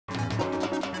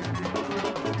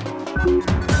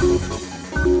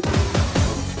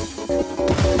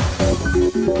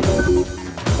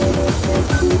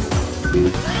No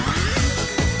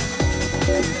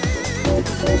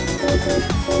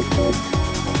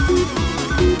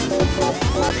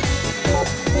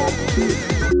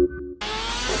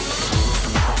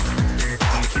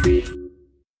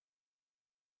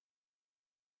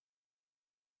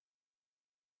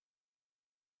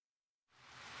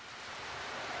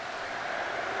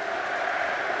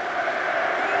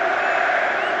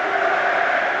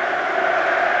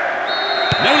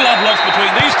love lost between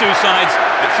these two sides.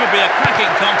 It should be a cracking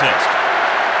contest.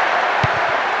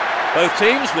 Both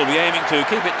teams will be aiming to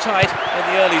keep it tight in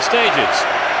the early stages.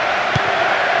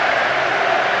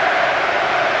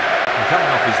 And coming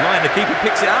off his line, the keeper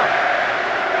picks it up.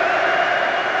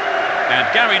 And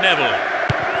Gary Neville.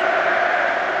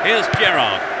 Here's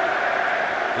Gerrard.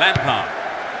 Lampard.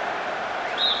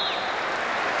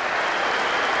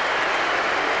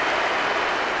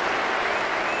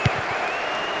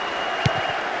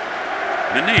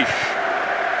 Manish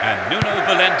and Nuno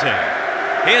Valente.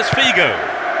 Here's Figo.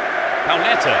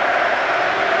 Pauletta.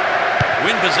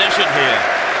 Win possession here.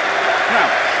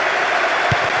 Crouch.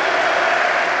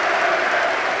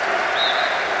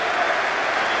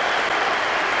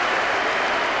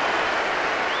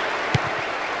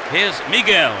 Here's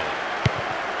Miguel.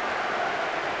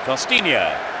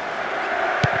 Costinha.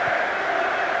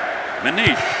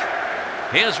 Manish.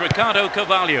 Here's Ricardo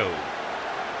Carvalho.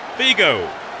 Figo.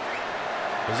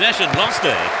 Possession lost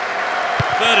there.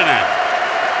 Ferdinand.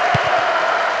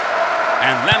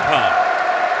 And Lampard.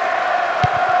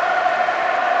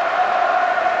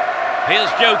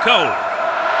 Here's Joe Cole.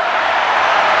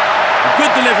 A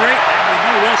good delivery, and we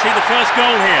know we'll see the first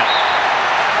goal here.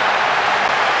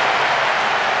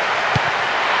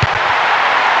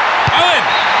 Owen!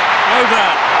 Over.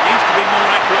 Needs to be more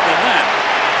accurate than that.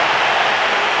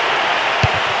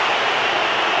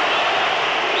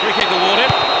 Free kick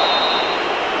awarded.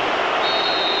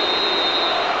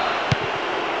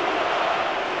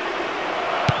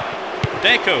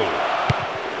 Deco,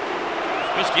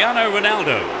 Cristiano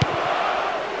Ronaldo,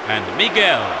 and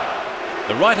Miguel.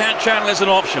 The right-hand channel is an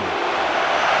option.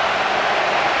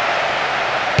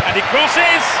 And he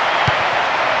crosses!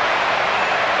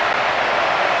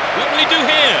 What will he do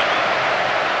here?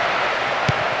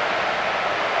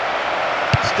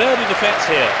 Sturdy defence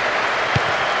here.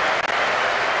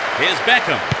 Here's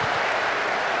Beckham.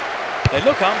 They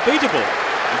look unbeatable.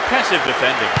 Impressive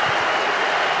defending.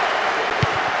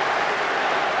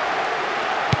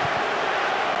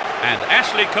 And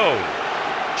Ashley Cole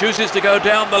chooses to go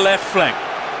down the left flank.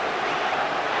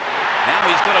 Now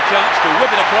he's got a chance to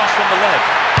whip it across from the left.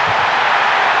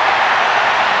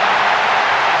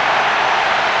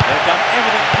 They've done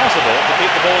everything possible to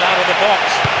keep the ball out of the box.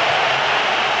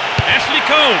 Ashley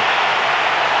Cole.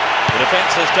 The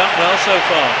defence has done well so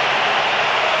far.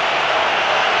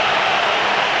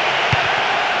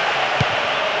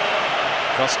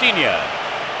 Costinha.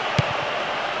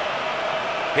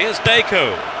 Here's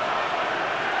Deco.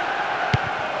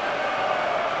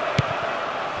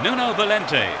 Nuno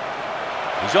Valente.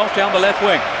 He's off down the left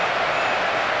wing.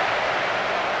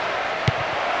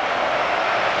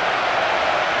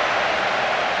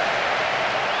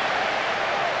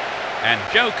 And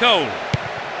Joe Cole.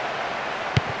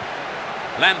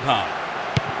 Lampard.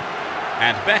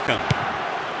 And Beckham.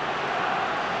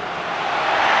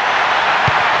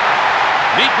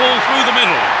 Neat ball through the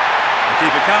middle. The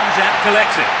keeper comes and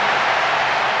collects it.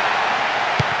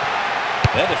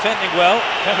 They're defending well,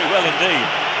 very well indeed.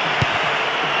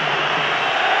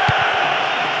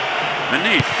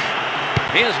 Manish.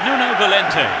 Here's Nuno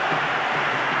Valente.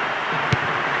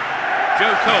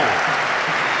 Joe Cole.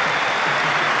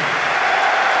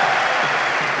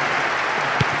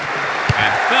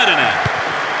 And Ferdinand.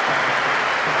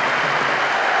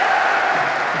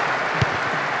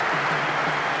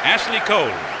 Ashley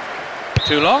Cole.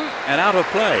 Too long and out of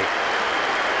play.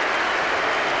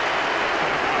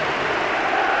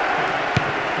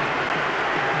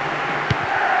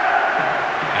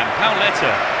 And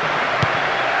Pauletta.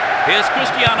 Here's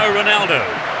Cristiano Ronaldo.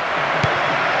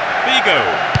 Figo.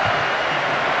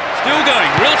 Still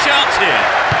going, real chance here.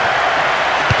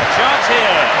 A chance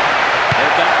here.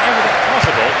 They've done everything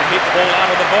possible to keep the ball out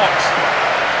of the box.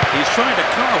 He's trying to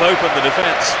carve open the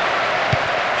defence.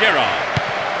 Gerrard.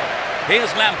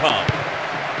 Here's Lampard.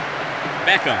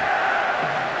 Beckham.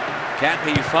 Can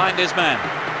he find his man?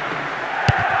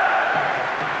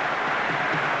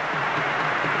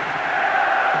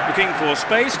 Looking for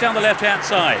space down the left-hand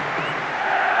side.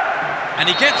 And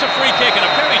he gets a free kick in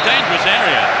a very dangerous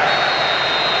area.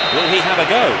 Will he have a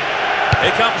go?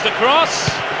 Here comes the cross.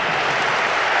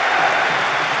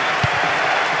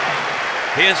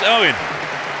 Here's Owen.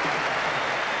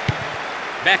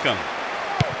 Beckham.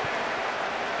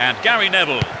 And Gary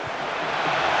Neville.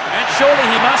 And surely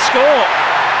he must score.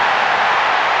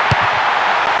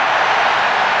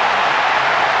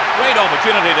 Great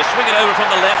opportunity to swing it over from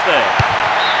the left there.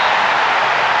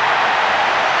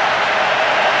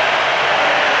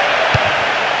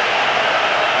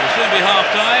 It'll soon be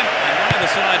half-time, and neither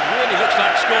side really looks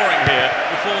like scoring here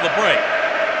before the break.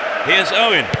 Here's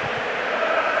Owen.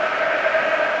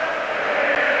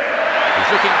 He's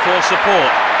looking for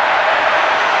support.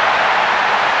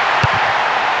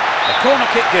 A corner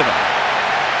kick given.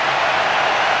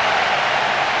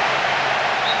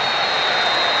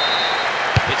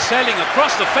 It's sailing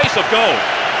across the face of goal.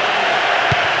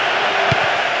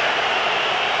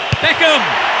 Beckham!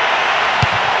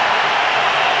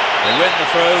 They win the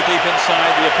throw deep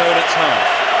inside the opponent's half.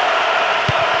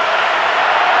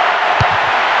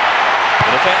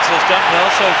 The defence has done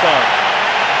well so far.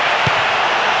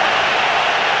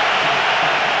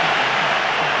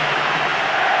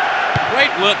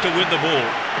 Great work to win the ball.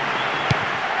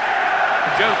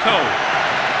 Joe Cole.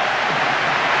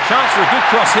 Chance for a good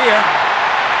cross here.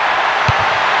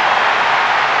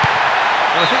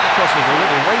 Well, I think the cross was a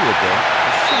little wayward there.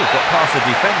 He should have got past the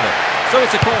defender. So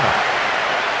it's a corner.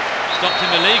 Stopped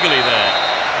him illegally there.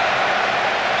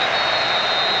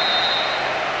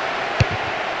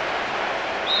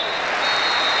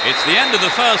 It's the end of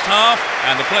the first half,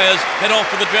 and the players head off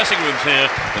to the dressing rooms here.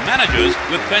 The managers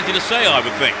with plenty to say, I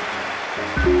would think.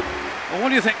 Well, what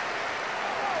do you think?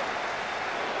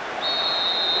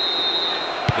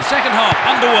 The second half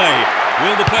underway.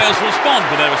 Will the players respond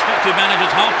to their respective managers'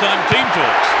 half-time team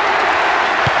talks?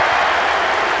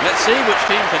 Let's see which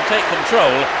team can take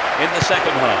control in the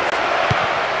second half.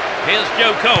 Here's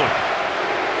Joe Cole.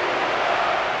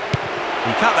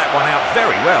 He cut that one out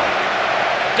very well.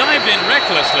 Dived in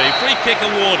recklessly, free kick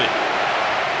awarded.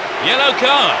 Yellow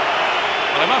card.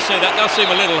 Well, I must say that does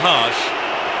seem a little harsh,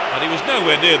 but he was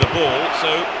nowhere near the ball,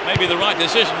 so maybe the right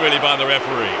decision really by the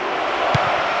referee.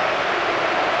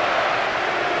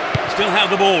 Still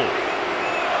have the ball.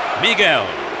 Miguel.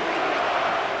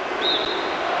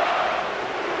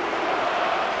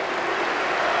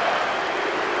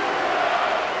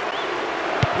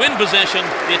 Win possession,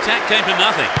 the attack came to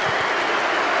nothing.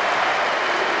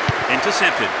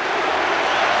 Intercepted.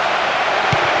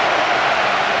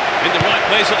 In the right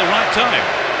place at the right time.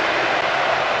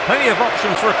 Plenty of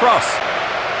options for a cross.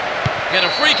 Get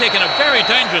a free kick in a very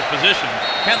dangerous position.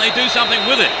 Can they do something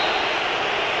with it?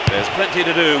 There's plenty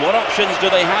to do. What options do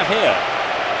they have here?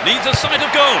 Needs a sight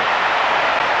of goal.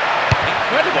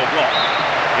 Incredible block.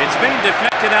 It's been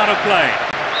deflected out of play.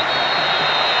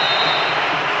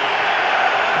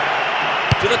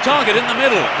 To the target in the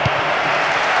middle.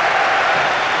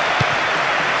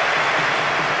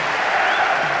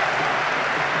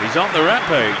 He's on the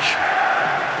rampage.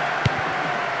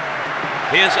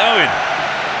 Here's Owen.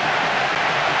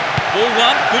 Ball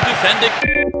one, good defending.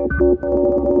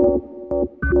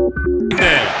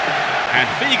 There. And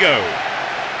Figo.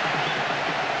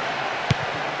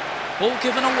 Ball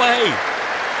given away.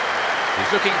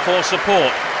 He's looking for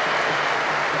support.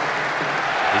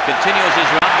 He continues his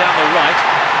run down the right.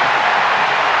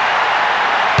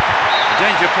 The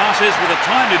danger passes with a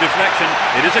timely deflection.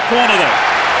 It is a corner though.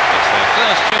 It's their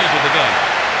first change of the game.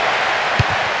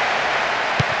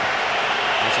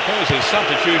 I suppose his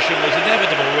substitution was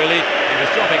inevitable really. He was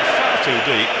dropping far too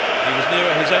deep. He was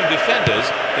nearer his own defenders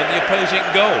than the opposing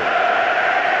goal.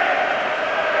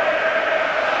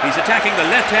 He's attacking the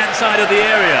left-hand side of the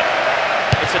area.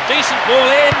 It's a decent ball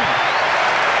in.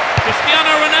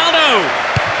 Cristiano Ronaldo.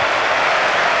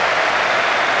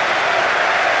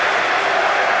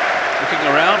 Looking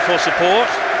around for support.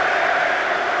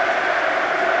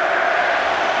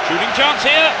 Shooting chance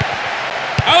here.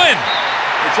 Owen.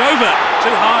 It's over.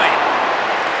 Too high.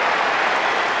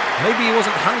 Maybe he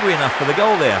wasn't hungry enough for the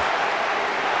goal there.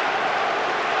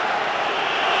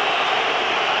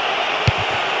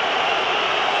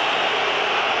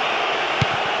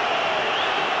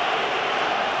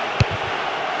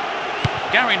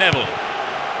 Gary Neville.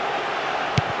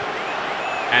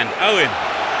 And Owen.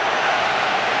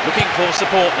 Looking for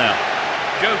support now.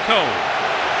 Joe Cole.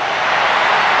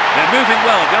 They're moving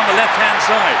well down the left-hand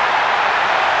side.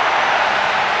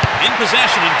 In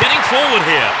possession and getting forward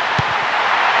here.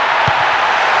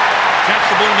 Catch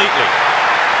the ball neatly.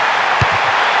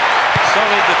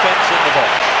 Solid defence in the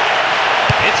box.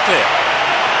 It's clear.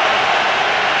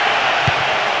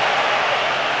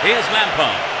 Here's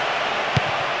Lampard.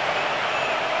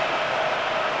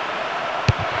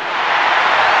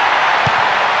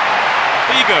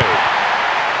 Figo.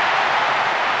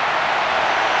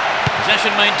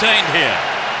 Possession maintained here.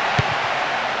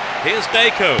 Here's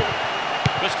Deco.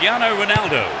 Cristiano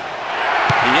Ronaldo.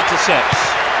 He intercepts.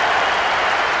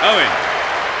 Owen.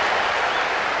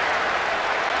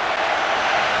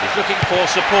 He's looking for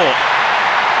support.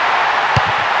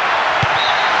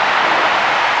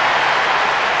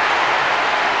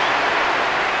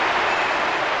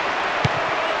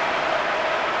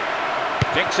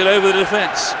 Kicks it over the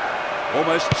defence.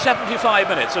 Almost 75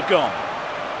 minutes have gone.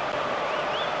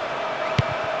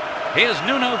 Here's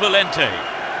Nuno Valente.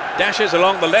 Dashes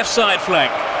along the left side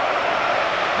flank.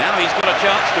 Now he's got a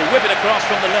chance to whip it across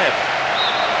from the left.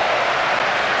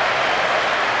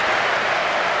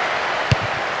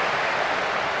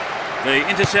 They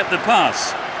intercept the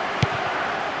pass.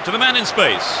 To the man in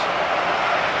space.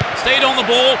 Stayed on the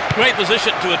ball. Great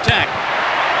position to attack.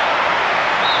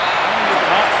 You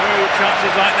can't throw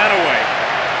chances like that away.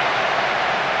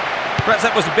 Perhaps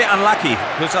that was a bit unlucky,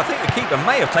 because I think the keeper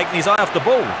may have taken his eye off the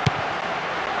ball.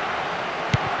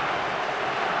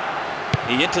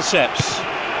 He intercepts.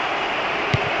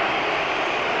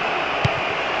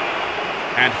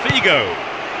 And Figo.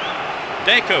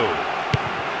 Deco.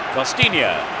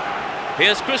 Costinha.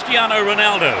 Here's Cristiano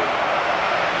Ronaldo.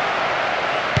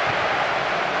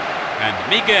 And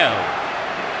Miguel.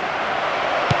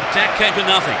 Attack came to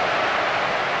nothing.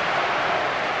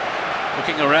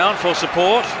 Looking around for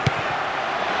support.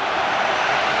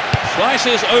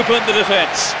 Slices open the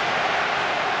defence.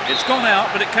 It's gone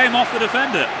out, but it came off the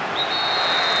defender.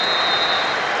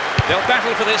 They'll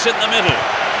battle for this in the middle.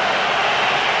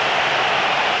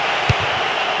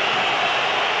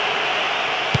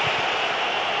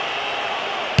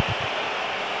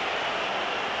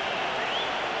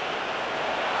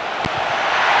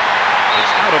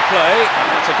 It's out of play, and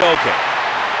that's a goal kick.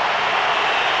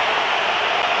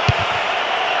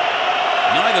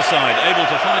 Neither side able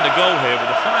to find a goal here with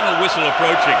the final whistle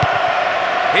approaching.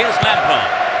 Here's Lampard.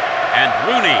 And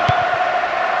Rooney.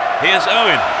 Here's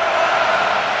Owen.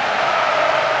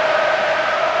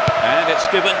 And it's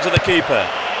given to the keeper.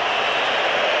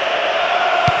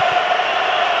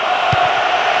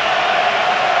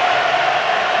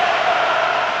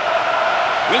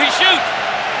 Will he shoot?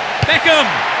 Beckham!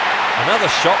 Another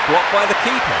shot blocked by the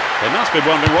keeper. They must be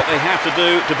wondering what they have to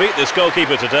do to beat this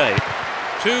goalkeeper today.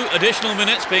 2 additional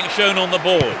minutes being shown on the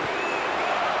board.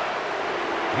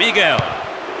 Miguel.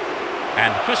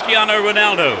 And Cristiano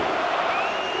Ronaldo.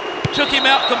 Took him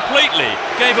out completely.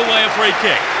 Gave away a free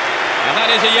kick. And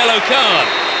that is a yellow card.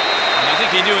 And I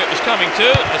think he knew it was coming too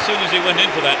as soon as he went in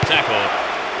for that tackle.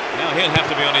 Now he'll have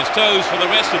to be on his toes for the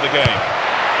rest of the game.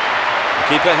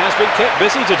 The keeper has been kept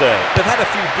busy today. They've had a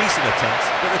few decent attempts,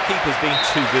 but the keeper's been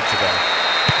too good today.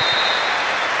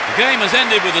 The game has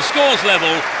ended with the scores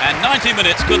level, and 90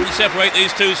 minutes couldn't separate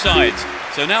these two sides.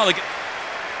 So now the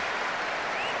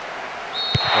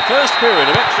first period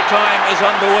of extra time is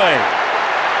underway.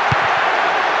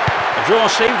 A draw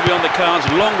seemed to be on the cards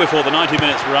long before the 90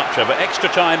 minutes were up, but extra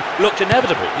time looked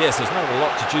inevitable. Yes, there's not a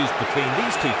lot to choose between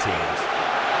these two teams.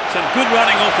 Some good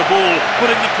running off the ball,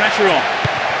 putting the pressure on.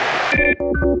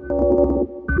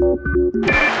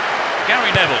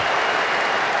 Gary Neville.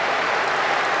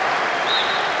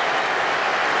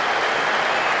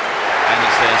 And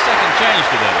it's their second change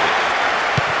today.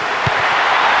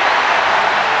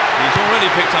 He's already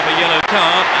picked up a yellow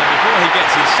card, and before he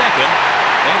gets his second,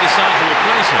 they decide to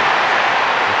replace him.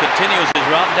 He continues his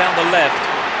run down the left.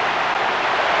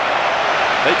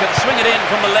 They can swing it in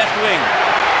from the left wing.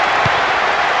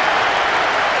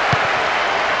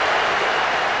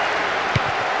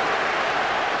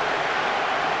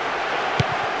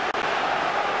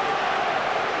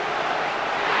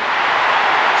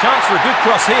 Chance for a good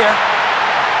cross here.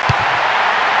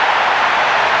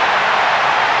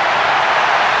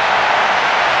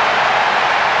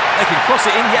 They can cross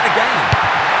it in yet again.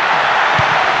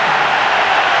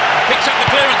 Picks up the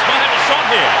clearance, might have a shot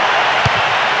here.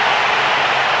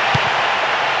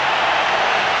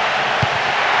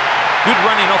 Good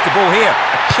running off the ball here.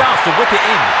 A chance to whip it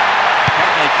in.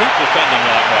 Can they keep defending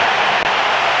like that?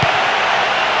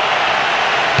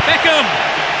 Beckham!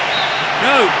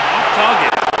 No, off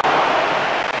target.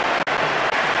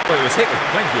 Well, it was hit with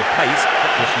plenty of pace,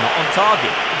 but was not on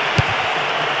target.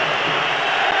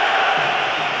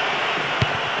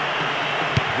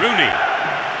 Rooney.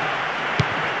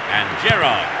 And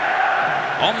Gerrard.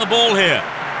 On the ball here.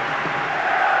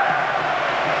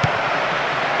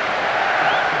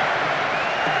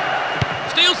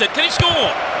 Steals it, can he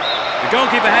score? The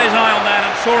goalkeeper had his eye on that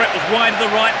and saw it was wide of the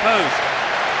right post.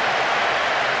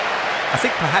 I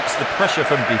think perhaps the pressure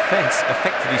from defence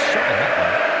affected his shot on that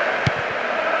one.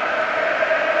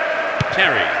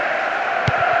 Terry.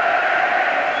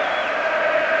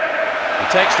 He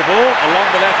takes the ball along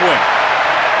the left wing.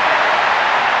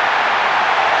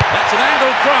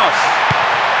 Low cross.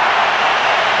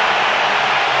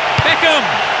 Beckham.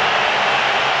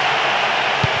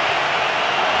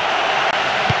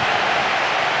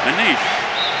 Manish.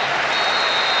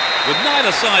 With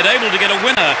neither side able to get a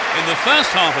winner in the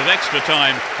first half of extra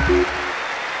time.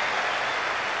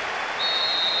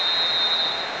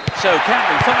 So can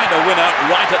we find a winner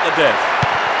right at the death?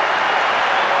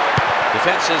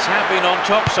 Defences have been on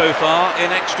top so far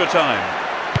in extra time.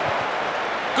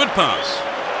 Good pass.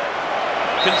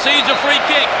 Concedes a free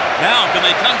kick. Now can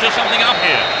they conjure something up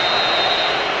here?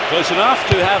 Close enough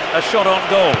to have a shot on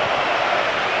goal.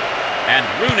 And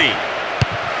Rooney.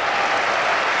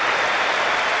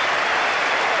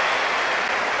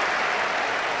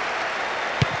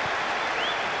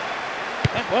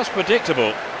 That was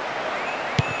predictable.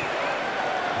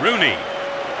 Rooney.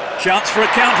 Chance for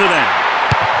a counter then.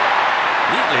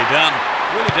 Neatly done.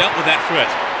 Really dealt with that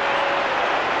threat.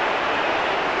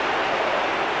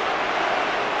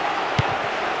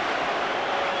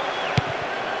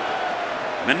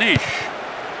 Manish.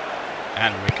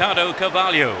 And Ricardo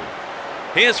Carvalho.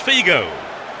 Here's Figo.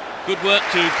 Good work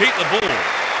to keep the ball.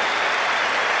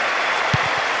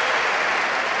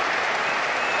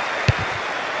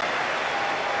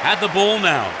 Had the ball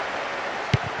now.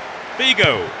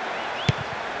 Figo.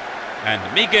 And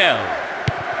Miguel.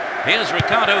 Here's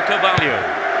Ricardo Carvalho.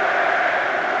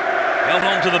 Held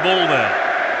on to the ball there.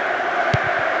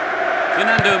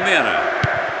 Fernando Mera.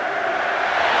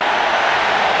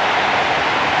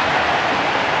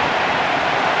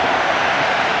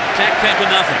 Attack came to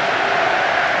nothing.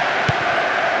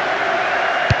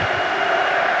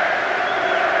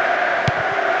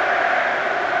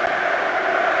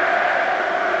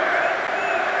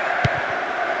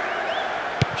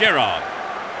 Gerrard.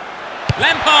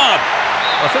 Lampard.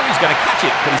 I thought he was going to catch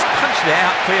it, but he's punched it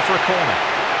out clear for a corner.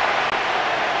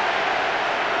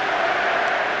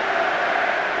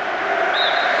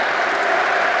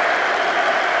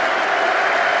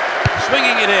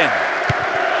 Swinging it in.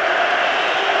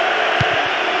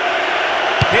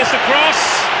 Here's the cross.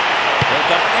 They've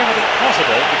done everything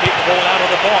possible to keep the ball out of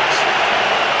the box.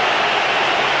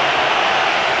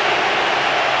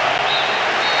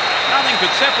 Nothing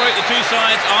could separate the two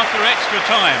sides after extra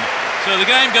time. So the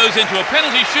game goes into a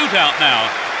penalty shootout now,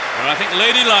 where I think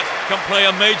Lady Luck can play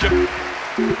a major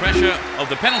pressure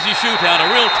of the penalty shootout, a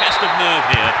real test of nerve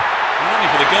here, not only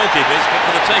for the goalkeepers, but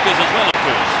for the takers as well, of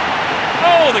course.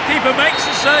 Oh, the keeper makes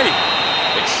the save.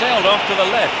 It sailed off to the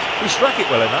left. He struck it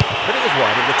well enough, but it was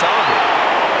wide of the target.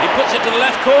 He puts it to the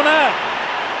left corner.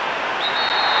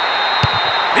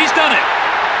 He's done it.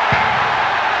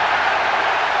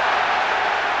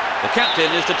 The captain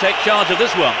is to take charge of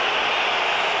this one.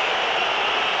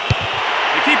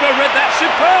 The keeper read that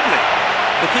superbly.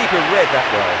 The keeper read that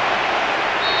well.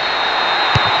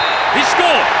 He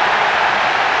scored.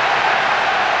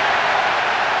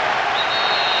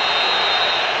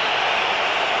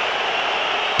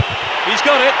 He's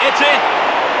got it. It's in.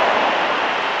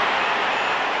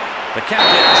 The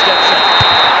captain steps in.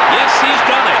 Yes, he's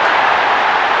done it.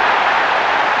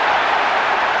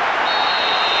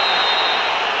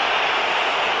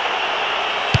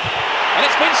 And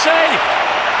it's been saved.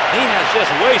 He has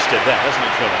just wasted that, hasn't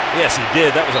he, Trevor? Yes, he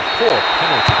did. That was a poor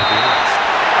penalty, to be honest.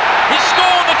 He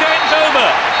scored, the game's over.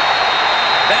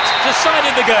 That's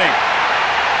decided the game.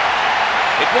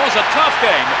 It was a tough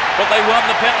game, but they won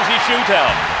the penalty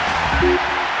shootout.